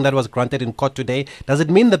seeking that was granted in court today. Does it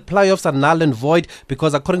mean the playoffs are null and void?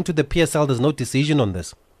 Because according to the PSL, there's no decision on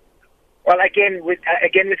this. Well, again, with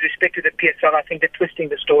respect to the PSL, I think they're twisting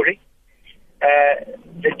the story.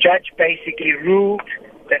 The judge basically ruled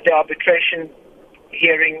that the arbitration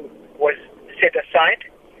hearing was set aside,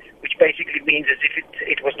 which basically means as if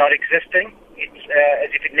it was not existing,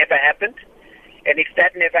 as if it never happened. And if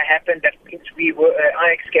that never happened, that means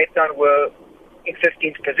Ajax Cape Town were in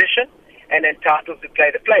 15th position and entitled to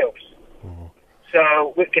play the playoffs. Mm-hmm.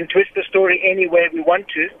 So we can twist the story any way we want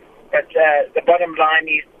to, but the bottom line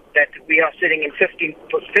is that we are sitting in 15th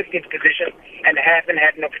position and haven't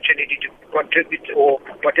had an opportunity to contribute or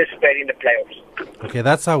participate in the playoffs. Okay,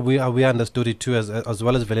 that's how we understood it too, as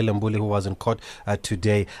well as Velile Mbuli, who was in court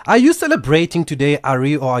today. Are you celebrating today,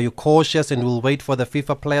 Ari, or are you cautious and will wait for the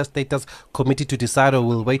FIFA Player Status Committee to decide, or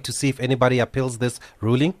will wait to see if anybody appeals this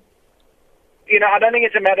ruling? I don't think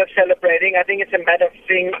it's a matter of celebrating. I think it's a matter of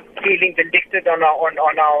feeling vindictive on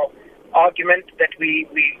our argument that we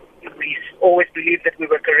always believed that we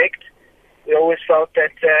were correct. We always felt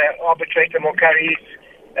that arbitrator Mokari's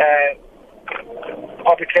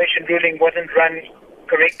arbitration ruling wasn't run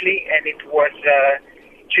correctly, and it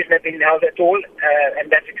shouldn't have been held at all.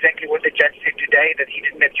 And that's exactly what the judge said today, that he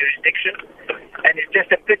didn't have jurisdiction. And it's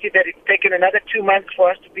just a pity that it's taken another 2 months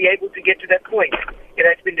for us to be able to get to that point.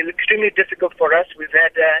 It's been extremely difficult for us. We've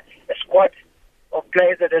had a squad of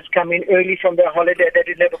players that has come in early from their holiday. They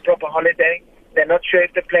didn't have a proper holiday. They're not sure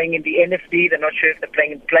if they're playing in the NFD. They're not sure if they're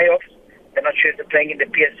playing in playoffs. They're not sure if they're playing in the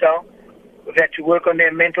PSL. We've had to work on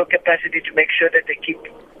their mental capacity to make sure that they keep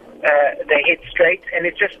their head straight. And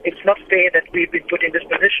it's not fair that we've been put in this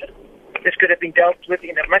position. This could have been dealt with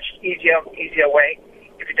in a much easier way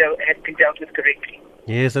if been dealt with correctly.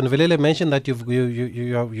 Yes, and Velile mentioned that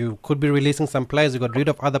you could be releasing some players. You got rid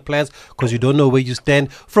of other players because you don't know where you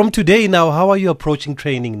stand. From today now, how are you approaching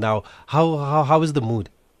training now? How is the mood?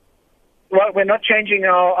 Well, we're not changing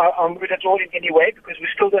our mood at all in any way because we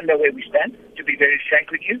still don't know where we stand, to be very frank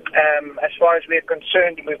with you. As far as we're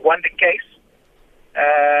concerned, we've won the case,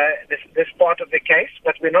 this part of the case,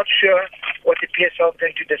 but we're not sure what the PSL is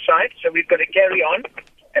going to decide. So we've got to carry on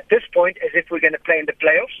at this point as if we're going to play in the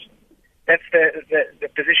playoffs. That's the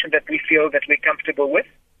position that we feel that we're comfortable with.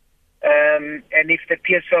 And if the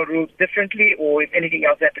PSL rules differently or if anything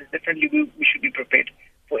else happens differently, we should be prepared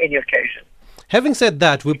for any occasion. Having said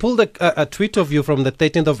that, we pulled a tweet of you from the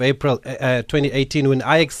 13th of April 2018 when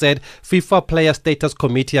Ajax said FIFA Player Status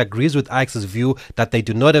Committee agrees with Ajax's view that they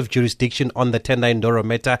do not have jurisdiction on the Tendai Ndoro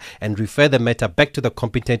matter and refer the matter back to the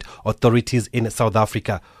competent authorities in South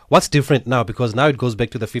Africa. What's different now? Because now it goes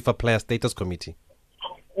back to the FIFA Player Status Committee.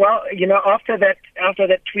 Well, after that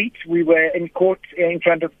tweet, we were in court in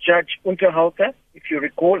front of Judge Unterhalter, if you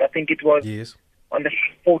recall. I think it was on the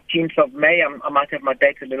 14th of May. I might have my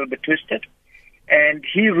dates a little bit twisted. And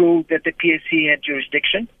he ruled that the PSC had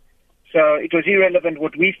jurisdiction. So it was irrelevant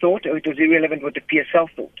what we thought, or it was irrelevant what the PSL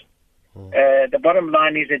thought. The bottom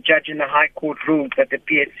line is a judge in the High Court ruled that the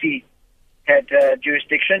PSC had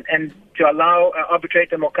jurisdiction, and to allow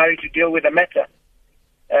arbitrator Mokari to deal with the matter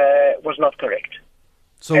was not correct.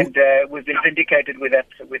 So, and was vindicated with that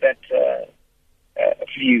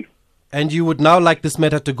view. And you would now like this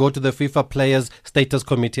matter to go to the FIFA Players Status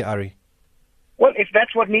Committee, Ari? Well, if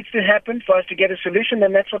that's what needs to happen for us to get a solution,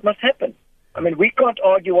 then that's what must happen. I mean, we can't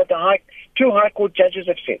argue what the two High Court judges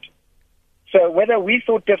have said. So whether we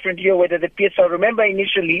thought differently or whether the PSL, remember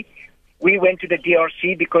initially we went to the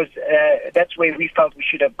DRC because that's where we felt we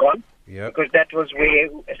should have gone, because that was where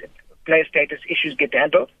player status issues get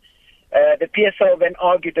handled. The PSL then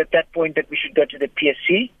argued at that point that we should go to the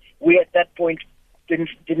PSC. We at that point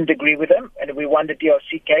didn't agree with them, and we won the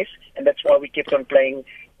DRC case, and that's why we kept on playing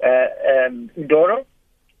Ndoro.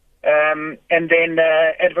 And then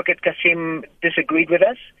Advocate Kasim disagreed with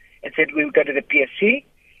us and said we would go to the PSC.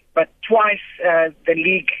 But twice the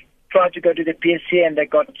league tried to go to the PSC and they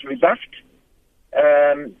got rebuffed.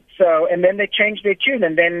 And then they changed their tune.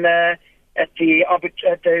 And then at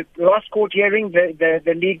the last court hearing,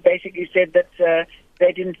 the league basically said that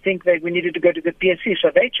they didn't think that we needed to go to the PSC. So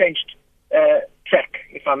they changed track,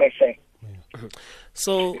 if I may say.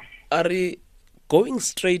 So, Ari, going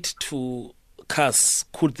straight to CAS,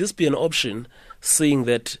 could this be an option, seeing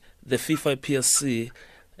that the FIFA PSC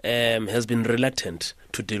has been reluctant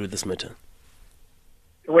to deal with this matter?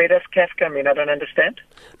 Where does CAS come in? I don't understand.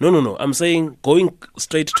 No. I'm saying going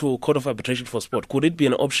straight to Court of Arbitration for Sport. Could it be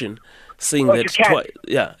an option, seeing that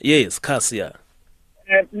CAS, yeah.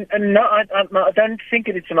 No, I don't think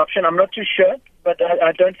it's an option. I'm not too sure, but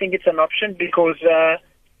I don't think it's an option because,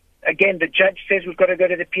 again, the judge says we've got to go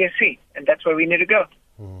to the PSC, and that's where we need to go.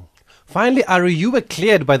 Finally, Ari, you were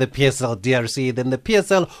cleared by the PSL DRC. Then the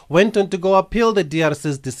PSL went on to go appeal the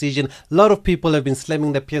DRC's decision. A lot of people have been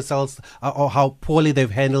slamming the PSL's or how poorly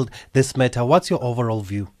they've handled this matter. What's your overall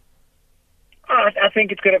view? I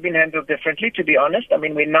think it could have been handled differently, to be honest. I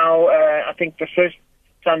mean, we now, I think the first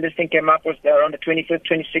time this thing came up was around the 25th,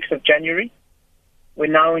 26th of January.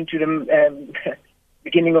 We're now into the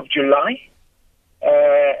beginning of July.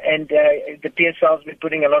 And the PSL has been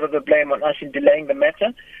putting a lot of the blame on us in delaying the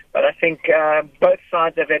matter. But I think both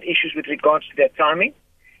sides have had issues with regards to their timing.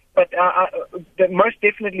 But most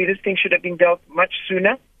definitely this thing should have been dealt much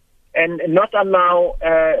sooner and not allow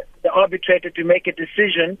the arbitrator to make a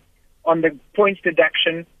decision on the points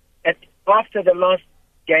deduction after the last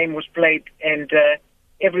game was played and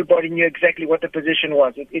everybody knew exactly what the position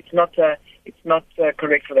was. It's not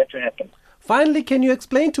correct for that to happen. Finally, can you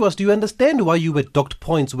explain to us, do you understand why you were docked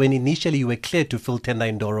points when initially you were cleared to fill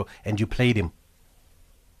Tendai Ndoro and you played him?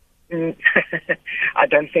 I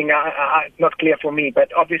don't think, it's not clear for me,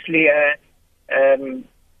 but obviously on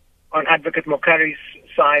Advocate Mokari's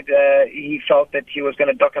side, he felt that he was going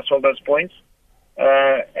to dock us all those points.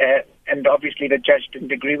 And obviously the judge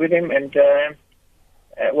didn't agree with him. And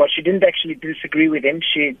she didn't actually disagree with him.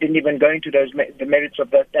 She didn't even go into the merits of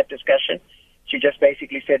that discussion. She just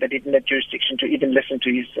basically said that he didn't have jurisdiction to even listen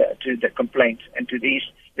to his to the complaint and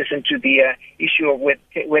listen to the issue of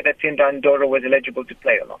whether Tendai Ndoro was eligible to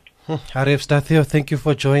play or not. Ari Eustathio, thank you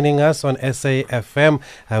for joining us on SAFM.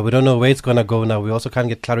 We don't know where it's going to go now. We also can't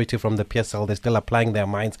get clarity from the PSL. They're still applying their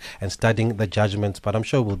minds and studying the judgments, but I'm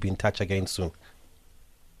sure we'll be in touch again soon.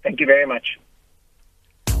 Thank you very much.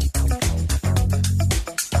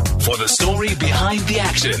 For the story behind the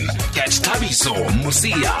action, catch Tabiso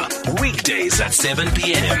Musia weekdays at 7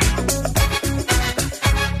 p.m.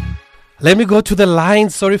 Let me go to the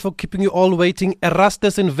line. Sorry for keeping you all waiting.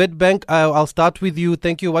 Erastus in Witbank, I'll start with you.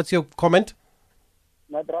 Thank you. What's your comment?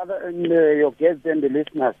 My brother and your guests and the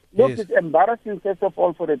listeners. Look, Yes. It's embarrassing, first of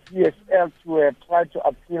all, for the PSL to have tried to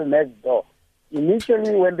appeal next door.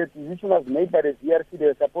 Initially, when the decision was made by the DRC, they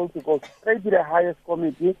were supposed to go straight to the highest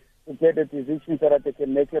committee to get a decision so that they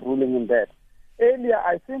can make a ruling in that. Earlier,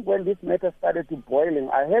 I think when this matter started to boiling,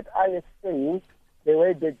 I heard IX saying the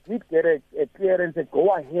way they did get a clearance, a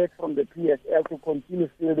go-ahead from the PSL to continue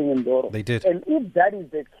fielding in Doro. They did. And if that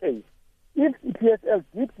is the case, if the PSL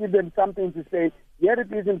did give them something to say, here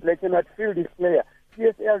it is in black and white, field this player,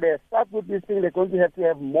 PSL, they're stuck with this thing, they're going to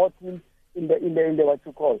have more teams in the what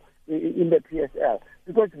you call, in the PSL.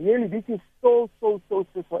 Because really, this is so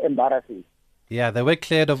embarrassing. Yeah, they were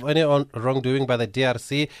cleared of any wrongdoing by the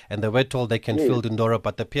DRC, and they were told they can field Ndoro,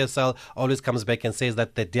 but the PSL always comes back and says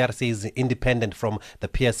that the DRC is independent from the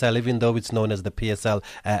PSL, even though it's known as the PSL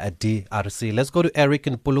DRC. Let's go to Eric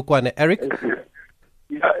in Polokwane. Eric?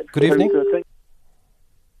 Good evening.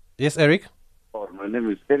 Yes, Eric? My name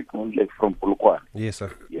is Eric Mondlek from Polokwane. Yes,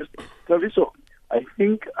 sir. Yes. So I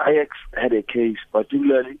think Ajax had a case,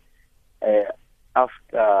 particularly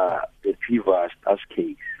after the Pivas Stars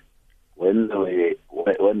case. When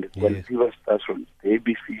Pivas Stars from the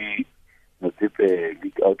ABC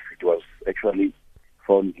league outfit was actually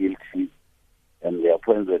found guilty, and their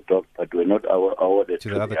points were docked, but were not awarded to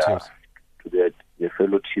the other teams, to their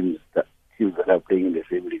fellow teams that are playing in the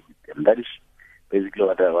same league with them. That is basically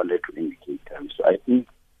what I wanted to indicate. So I think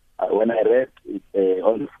when I read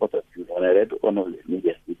on the 4th of June, when I read one of the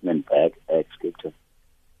media statements by ex-captain,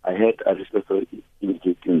 I heard Aristotle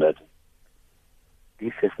indicating that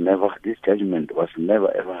this judgment was never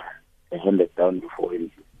ever handed down before in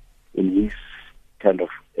his kind of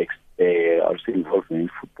involvement in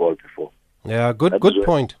football before. Yeah, good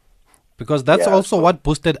point. Because that's also what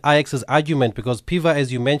boosted Ajax's argument. Because Piva,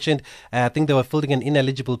 as you mentioned, I think they were fielding an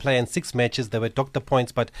ineligible player in 6 matches. They were docked the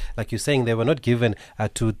points, but like you're saying, they were not given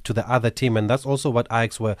to the other team. And that's also what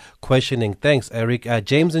Ajax were questioning. Thanks, Eric.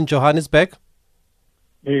 James in Johannesburg.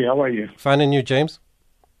 Hey, how are you? Fine, and you, James?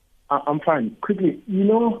 I'm fine. Quickly,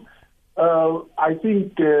 I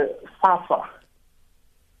think SAFA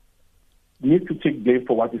needs to take blame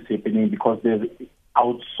for what is happening because they've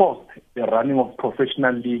outsourced the running of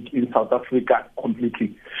professional league in South Africa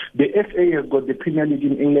completely. The FA has got the Premier League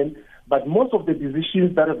in England, but most of the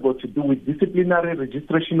decisions that have got to do with disciplinary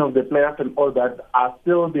registration of the players and all that are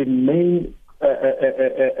still the main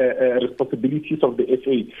responsibilities of the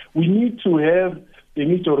FA. We need to have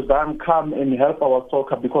Denis Jordan come and help our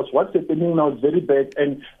soccer because what's happening now is very bad.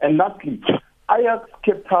 And lastly, Ajax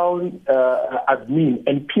Cape Town admin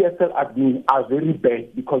and PSL admin are very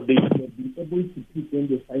bad because they should have been able to pick when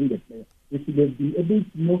they sign the player. They should have been able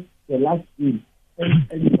to know the last game. And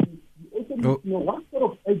you also need to know what sort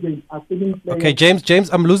of agents are selling players. Okay, James,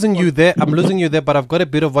 I'm losing you there, but I've got a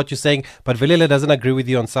bit of what you're saying. But Velile doesn't agree with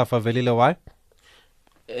you on SAFA. Velile, why?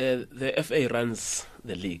 The FA runs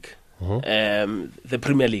the league. The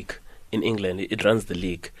Premier League in England, it runs the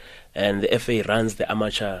league, and the FA runs the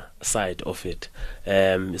amateur side of it.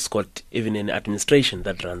 It's got even an administration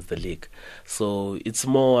that runs the league, so it's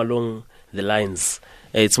more along the lines.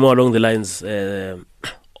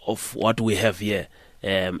 Of what we have here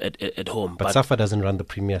at home. But SAFA doesn't run the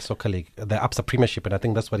Premier Soccer League, the ABSA Premiership, and I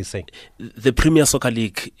think that's what he's saying. The Premier Soccer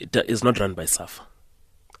League is not run by SAFA.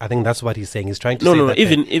 I think that's what he's saying. He's trying to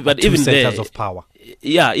say that even centers of power.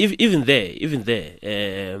 Yeah, even there,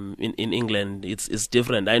 in England, it's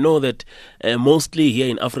different. I know that mostly here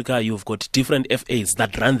in Africa, you've got different FAs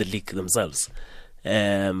that run the league themselves,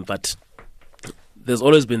 but there's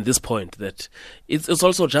always been this point that it's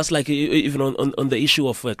also just like even on the issue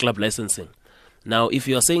of club licensing. Now, if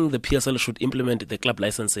you are saying the PSL should implement the club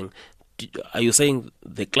licensing, are you saying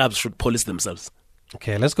the clubs should police themselves?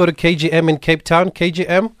 Okay, let's go to KGM in Cape Town.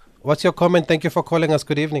 KGM, what's your comment? Thank you for calling us.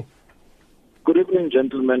 Good evening. Good evening,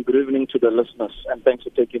 gentlemen. Good evening to the listeners, and thanks for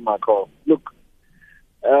taking my call. Look,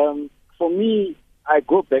 for me, I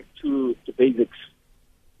go back to the basics.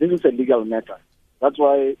 This is a legal matter. That's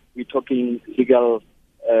why we're talking legal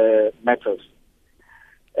matters.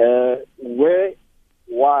 Where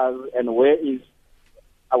was and where is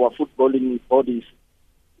our footballing body's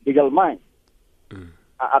legal mind?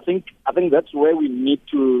 I think that's where we need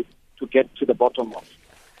to get to the bottom of.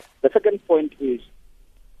 The second point is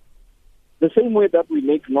the same way that we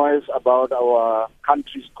make noise about our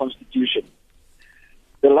country's constitution.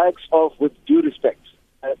 The likes of, with due respect,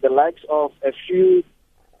 the likes of a few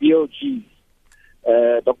BOGs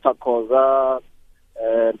Dr. Koza,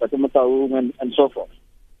 Tate Motaung, and so forth.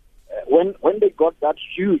 When they got that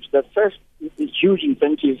first huge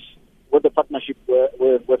incentives with the partnership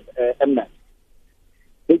with MNET,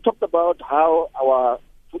 they talked about how our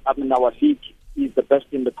league is the best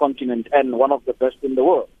in the continent and one of the best in the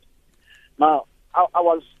world. Now, I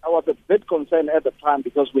was a bit concerned at the time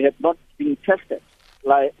because we had not been tested.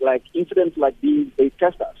 Like incidents like these, they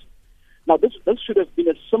test us. Now, this should have been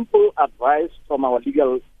a simple advice from our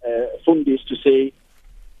legal fundis to say,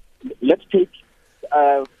 let's take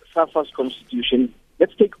SAFA's constitution,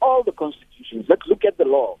 let's take all the constitutions, let's look at the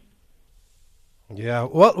law. Yeah,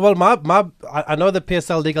 well, I know the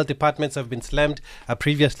PSL legal departments have been slammed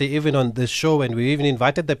previously, even on this show, and we even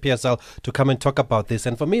invited the PSL to come and talk about this.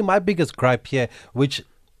 And for me, my biggest gripe here, which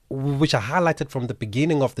I highlighted from the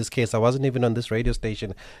beginning of this case, I wasn't even on this radio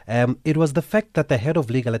station, it was the fact that the head of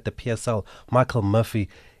legal at the PSL, Michael Murphy,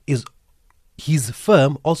 his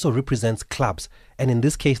firm also represents clubs. And in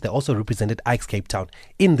this case, they also represented Ajax Cape Town.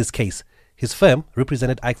 In this case, his firm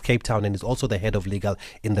represented Ajax Cape Town and is also the head of legal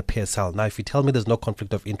in the PSL. Now, if you tell me there's no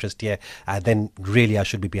conflict of interest here, then really I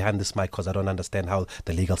should be behind this mic because I don't understand how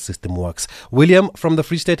the legal system works. William from the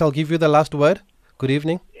Free State, I'll give you the last word. Good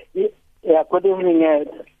evening. Yeah, good evening.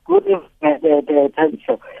 Good evening.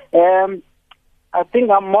 I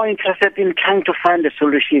think I'm more interested in trying to find a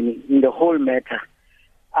solution in the whole matter.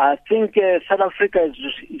 I think South Africa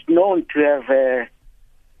is known to have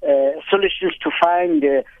solutions to find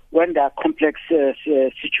when there are complex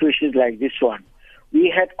situations like this one. We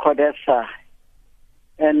had CODESA,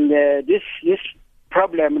 and this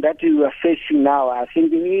problem that we are facing now, I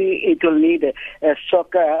think it will need a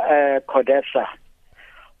soccer CODESA.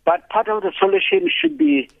 But part of the solution should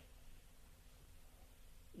be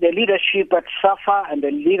the leadership at SAFA and the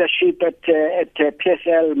leadership at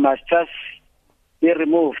PSL must just be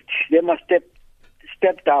removed. They must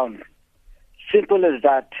step down. Simple as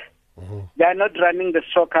that. Mm-hmm. They are not running the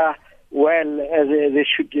soccer well as they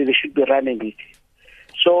should be running it.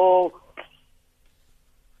 So,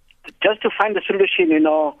 just to find a solution,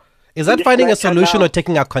 Is that finding a solution or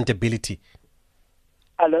taking accountability?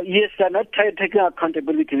 Yes, they're not taking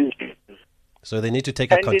accountability. So they need to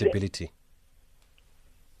take accountability.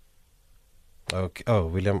 Okay. Oh,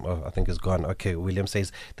 William, I think is gone. Okay, William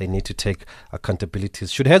says they need to take accountability.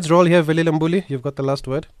 Should heads roll here, Veli Lambuli? You've got the last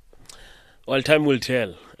word. Well, time will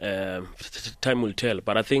tell. Time will tell.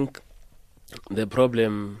 But I think the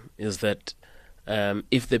problem is that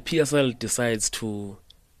if the PSL decides to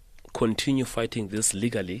continue fighting this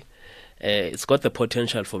legally, it's got the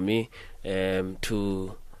potential for me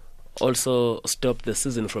to also stop the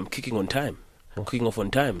season from kicking off on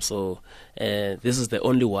time. So this is the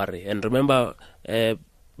only worry. And remember,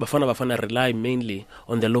 Bafana rely mainly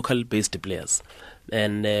on the local based players.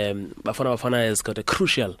 And Bafana has got a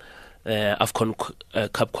crucial AFCON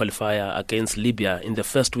Cup qualifier against Libya in the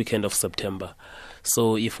first weekend of September.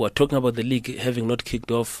 So if we're talking about the league having not kicked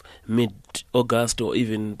off mid-August or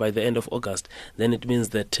even by the end of August, then it means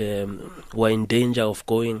that we're in danger of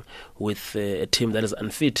going with a team that is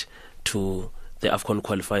unfit to the AFCON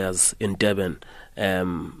qualifiers in Durban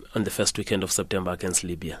on the first weekend of September against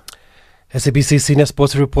Libya. SABC senior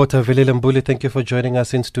sports reporter Veli Lambuli, thank you for joining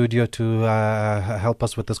us in studio to help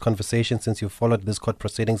us with this conversation since you followed this court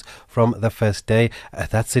proceedings from the first day.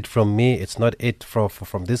 That's it from me. It's not it from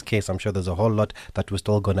this case. I'm sure there's a whole lot that we're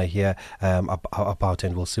still going to hear about,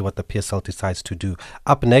 and we'll see what the PSL decides to do.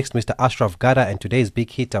 Up next, Mr. Ashraf Gada and today's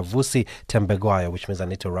big hitter, Vusi Tembegwayo, which means I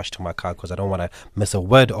need to rush to my car because I don't want to miss a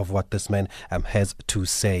word of what this man has to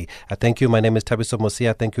say. Thank you. My name is Thabiso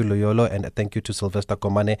Mosia. Thank you, Loyolo, and thank you to Sylvester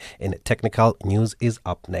Komane in Technical News is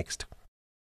up next.